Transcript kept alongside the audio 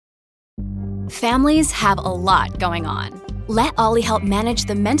Families have a lot going on. Let Ollie help manage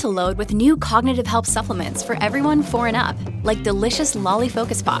the mental load with new cognitive help supplements for everyone 4 and up, like delicious Lolly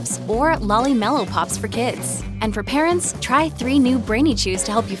Focus Pops or Lolly Mellow Pops for kids. And for parents, try 3 new Brainy Chews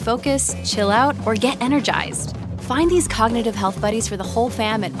to help you focus, chill out, or get energized. Find these cognitive health buddies for the whole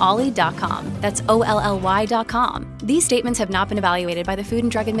fam at ollie.com. That's OLLY.com. These statements have not been evaluated by the Food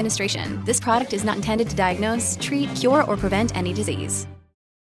and Drug Administration. This product is not intended to diagnose, treat, cure, or prevent any disease.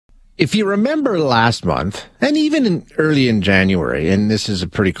 If you remember last month, and even early in January, and this is a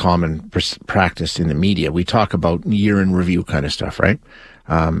pretty common practice in the media, we talk about year in review kind of stuff, right?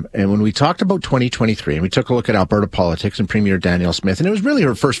 And when we talked about 2023, and we took a look at Alberta politics and Premier Danielle Smith, and it was really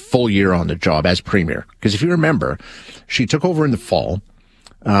her first full year on the job as Premier. Because if you remember, she took over in the fall,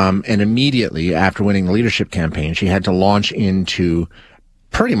 and immediately after winning the leadership campaign, she had to launch into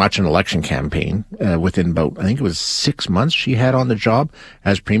pretty much an election campaign within about, I think it was 6 months she had on the job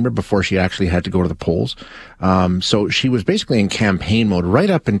as Premier before she actually had to go to the polls. So she was basically in campaign mode right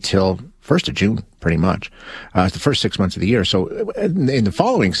up until 1st of June, pretty much, the first 6 months of the year. So in the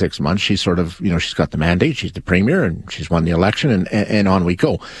following 6 months, she's sort of, she's got the mandate, she's the Premier, and she's won the election, and on we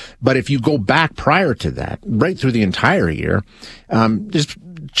go. But if you go back prior to that, right through the entire year,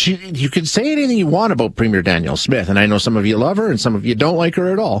 you can say anything you want about Premier Danielle Smith, and I know some of you love her and some of you don't like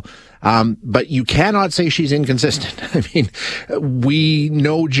her at all. But you cannot say she's inconsistent. I mean, we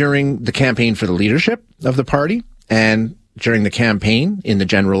know during the campaign for the leadership of the party and during the campaign in the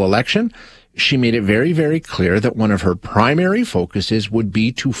general election, she made it very, very clear that one of her primary focuses would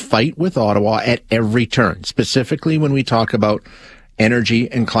be to fight with Ottawa at every turn, specifically when we talk about energy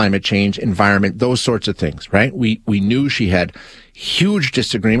and climate change, environment, those sorts of things, right? We knew she had huge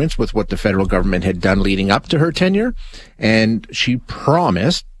disagreements with what the federal government had done leading up to her tenure, and she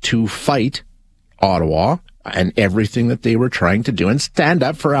promised to fight Ottawa and everything that they were trying to do and stand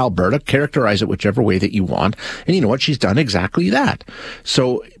up for Alberta, characterize it whichever way that you want. And you know what? She's done exactly that.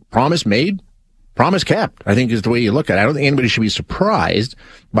 So promise made, promise kept, I think is the way you look at it. I don't think anybody should be surprised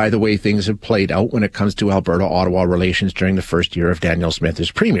by the way things have played out when it comes to Alberta-Ottawa relations during the first year of Danielle Smith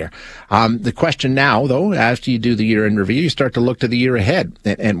as Premier. The question now, though, after you do the year in review, you start to look to the year ahead.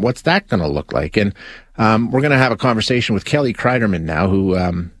 And what's that going to look like? And we're going to have a conversation with Kelly Kreiderman now,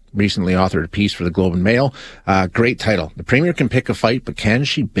 who recently authored a piece for the Globe and Mail. Great title. The Premier can pick a fight, but can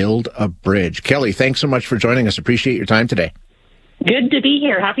she build a bridge? Kelly, thanks so much for joining us. Appreciate your time today. Good to be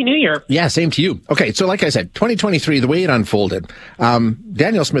here. Happy New Year. Yeah, same to you. Okay, so like I said, 2023, the way it unfolded,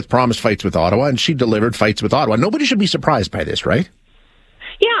 Danielle Smith promised fights with Ottawa, and she delivered fights with Ottawa. Nobody should be surprised by this, right?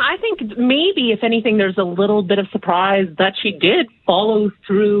 Yeah, I think maybe, if anything, there's a little bit of surprise that she did follow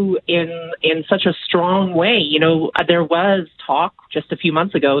through in such a strong way. There was talk just a few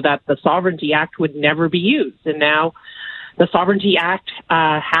months ago that the Sovereignty Act would never be used, and now the Sovereignty Act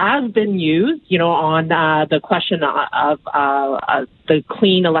has been used, on the question of the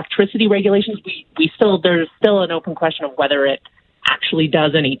clean electricity regulations. There's still an open question of whether it actually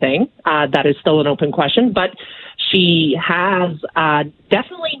does anything. That is still an open question, but she has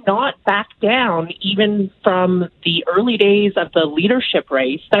definitely not backed down, even from the early days of the leadership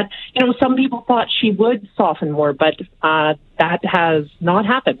race. That some people thought she would soften more, but that has not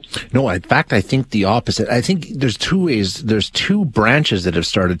happened. No, in fact, I think the opposite. I think there's two ways. There's two branches that have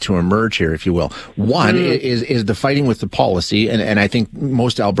started to emerge here, if you will. One is the fighting with the policy, and I think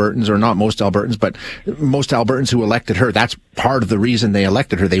most Albertans, or not most Albertans, but most Albertans who elected her, that's part of the reason they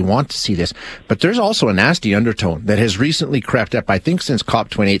elected her. They want to see this. But there's also a nasty undertone that has recently crept up, I think, since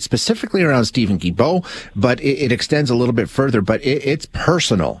COP28, specifically around Stephen Guilbeault, but it extends a little bit further. But it's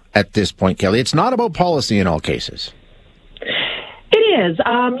personal at this point, Kelly. It's not about policy in all cases. It is.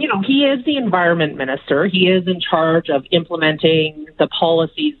 He is the environment minister. He is in charge of implementing the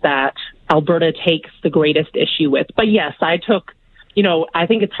policies that Alberta takes the greatest issue with. But yes, I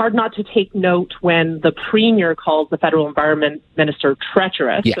think it's hard not to take note when the Premier calls the federal environment minister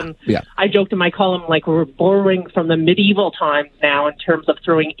treacherous. Yeah. I joked in my column, like, we're borrowing from the medieval times now in terms of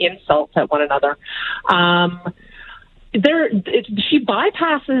throwing insults at one another. She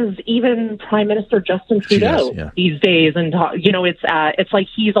bypasses even Prime Minister Justin Trudeau these days, and it's like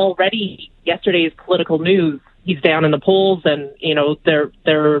he's already yesterday's political news. He's down in the polls, and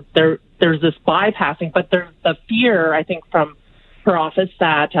there's this bypassing, but there's the fear, I think, from her office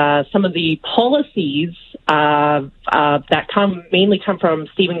that some of the policies that mainly come from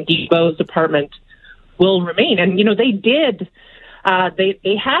Stephen Guilbeault's department will remain, and they did.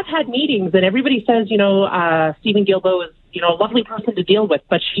 They have had meetings, and everybody says, Stephen Guilbeault is, a lovely person to deal with,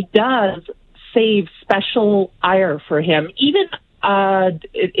 but she does save special ire for him. Even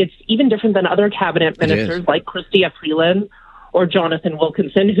it's even different than other cabinet ministers like Chrystia Freeland or Jonathan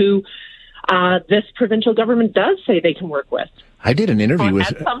Wilkinson, who this provincial government does say they can work with. I did an interview with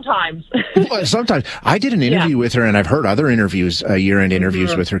sometimes. Sometimes I did an interview with her, and I've heard other interviews, year-end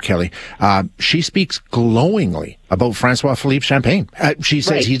interviews with her, Kelly. She speaks glowingly about Francois Philippe Champagne. She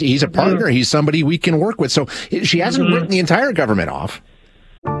says he's a partner. He's somebody we can work with. So she hasn't written the entire government off.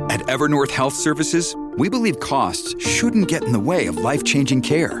 At Evernorth Health Services, we believe costs shouldn't get in the way of life-changing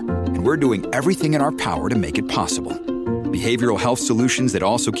care, and we're doing everything in our power to make it possible. Behavioral health solutions that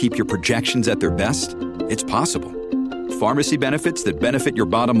also keep your projections at their best? It's possible. Pharmacy benefits that benefit your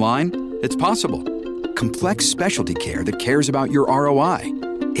bottom line? It's possible. Complex specialty care that cares about your ROI?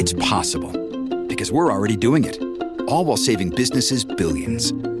 It's possible. Because we're already doing it. All while saving businesses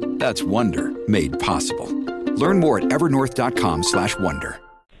billions. That's Wonder made possible. Learn more at evernorth.com/wonder.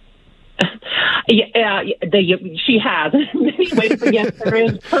 She has in many ways, but yes, there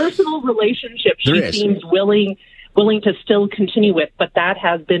is personal relationship. She seems willing to still continue with, but that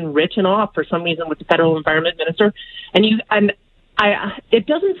has been written off for some reason with the federal environment minister. It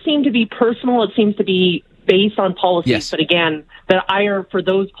doesn't seem to be personal. It seems to be based on policies. Yes. But again, the ire for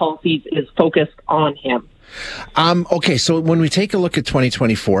those policies is focused on him. Okay, so when we take a look at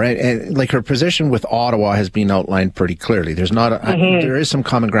 2024, and like her position with Ottawa has been outlined pretty clearly. There's not there is some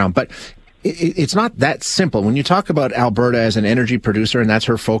common ground, but it's not that simple. When you talk about Alberta as an energy producer, and that's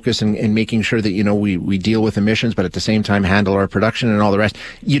her focus in making sure that, we deal with emissions, but at the same time handle our production and all the rest,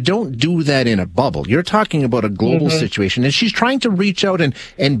 you don't do that in a bubble. You're talking about a global situation, and she's trying to reach out and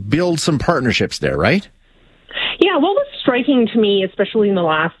build some partnerships there, right? Yeah, what was striking to me, especially in the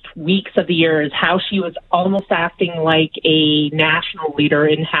last weeks of the year, is how she was almost acting like a national leader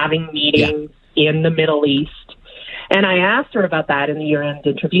in having meetings in the Middle East. And I asked her about that in the year-end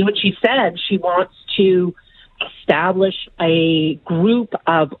interview, and she said she wants to establish a group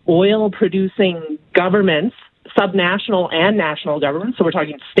of oil-producing governments, subnational and national governments, so we're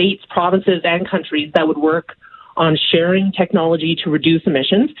talking states, provinces, and countries, that would work on sharing technology to reduce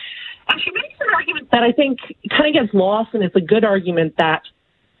emissions. And she makes an argument that I think kind of gets lost, and it's a good argument, that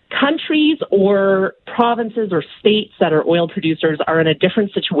countries or provinces or states that are oil producers are in a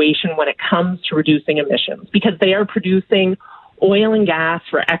different situation when it comes to reducing emissions, because they are producing oil and gas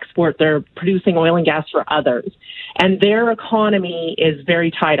for export. They're producing oil and gas for others. And their economy is very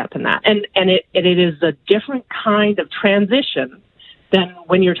tied up in that. And it is a different kind of transition than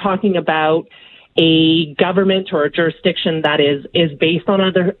when you're talking about a government or a jurisdiction that is based on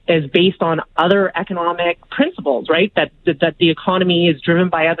other economic principles, right? That the economy is driven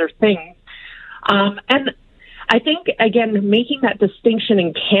by other things. And I think, again, making that distinction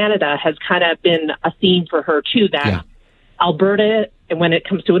in Canada has kind of been a theme for her too, that Alberta, when it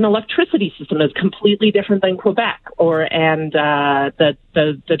comes to an electricity system, is completely different than Quebec, and the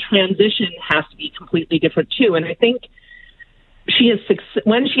transition has to be completely different too. And I think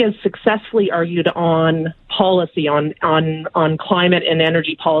when she has successfully argued on policy, on climate and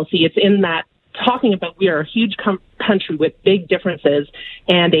energy policy, it's in that talking about we are a huge country with big differences,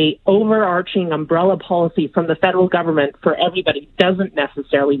 and a overarching umbrella policy from the federal government for everybody doesn't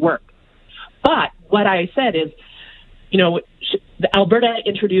necessarily work. But what I said is, Alberta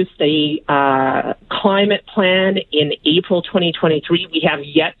introduced a climate plan in April 2023. We have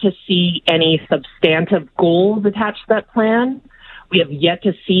yet to see any substantive goals attached to that plan. We have yet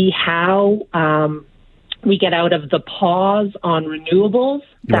to see how we get out of the pause on renewables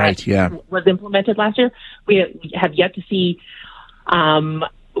that was implemented last year. We have yet to see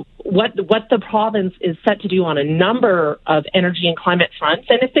what the province is set to do on a number of energy and climate fronts.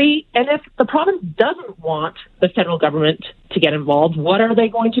 And if the province doesn't want the federal government to get involved, what are they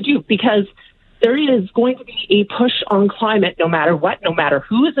going to do? Because there is going to be a push on climate no matter what, no matter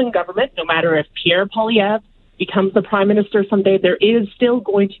who is in government, no matter if Pierre Poilievre becomes the prime minister someday, there is still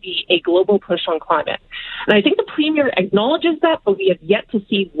going to be a global push on climate. And I think the premier acknowledges that, but we have yet to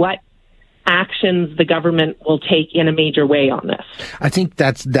see what actions the government will take in a major way on this. I think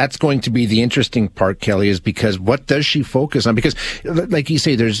that's going to be the interesting part, Kelly, is because what does she focus on? Because, like you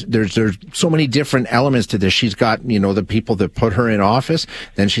say, there's so many different elements to this. She's got, the people that put her in office,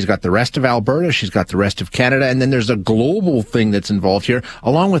 then she's got the rest of Alberta, she's got the rest of Canada, and then there's a global thing that's involved here,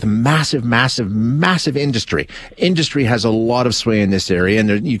 along with massive industry. Industry has a lot of sway in this area,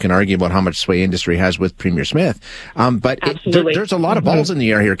 and you can argue about how much sway industry has with Premier Smith. But there's a lot of balls in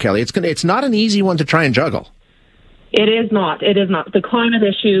the air here, Kelly. It's not an easy one to try and juggle. It is not. The climate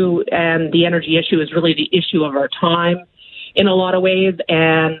issue and the energy issue is really the issue of our time in a lot of ways.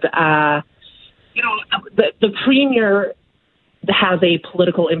 And, the premier has a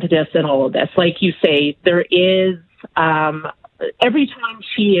political impetus in all of this. Like you say, there is every time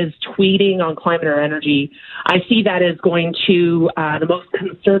she is tweeting on climate or energy, I see that as going to the most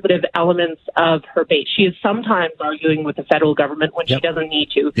conservative elements of her base. She is sometimes arguing with the federal government when she doesn't need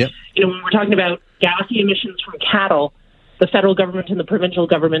to. Yep. When we're talking about gassy emissions from cattle, the federal government and the provincial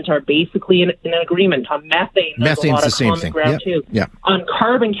government are basically in an agreement on methane. Methane's the same thing. Too. Yeah. On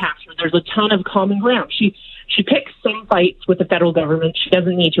carbon capture, there's a ton of common ground. She picks some fights with the federal government. She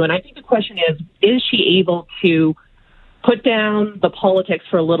doesn't need to. And I think the question is she able to put down the politics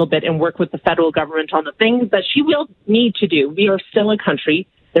for a little bit and work with the federal government on the things that she will need to do? We are still a country.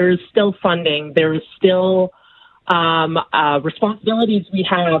 There is still funding. There is still responsibilities we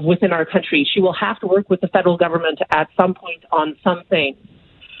have within our country. She will have to work with the federal government at some point on some things.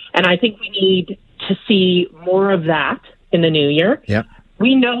 And I think we need to see more of that in the new year. Yeah.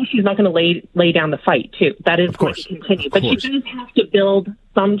 We know she's not going to lay down the fight, too. That is going to continue. But she does have to build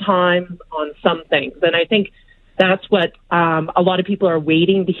sometimes on some things. And I think that's what a lot of people are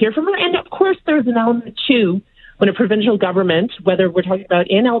waiting to hear from her. And, of course, there's an element, too, when a provincial government, whether we're talking about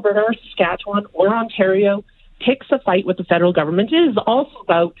in Alberta or Saskatchewan or Ontario, picks a fight with the federal government. It is also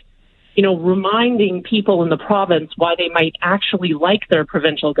about, reminding people in the province why they might actually like their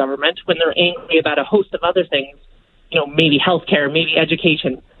provincial government when they're angry about a host of other things, maybe healthcare, maybe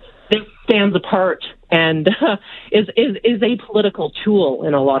education. This stands apart and is a political tool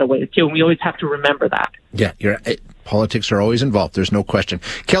in a lot of ways, too. And we always have to remember that. Yeah, politics are always involved. There's no question.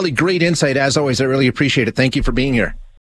 Kelly, great insight as always. I really appreciate it. Thank you for being here.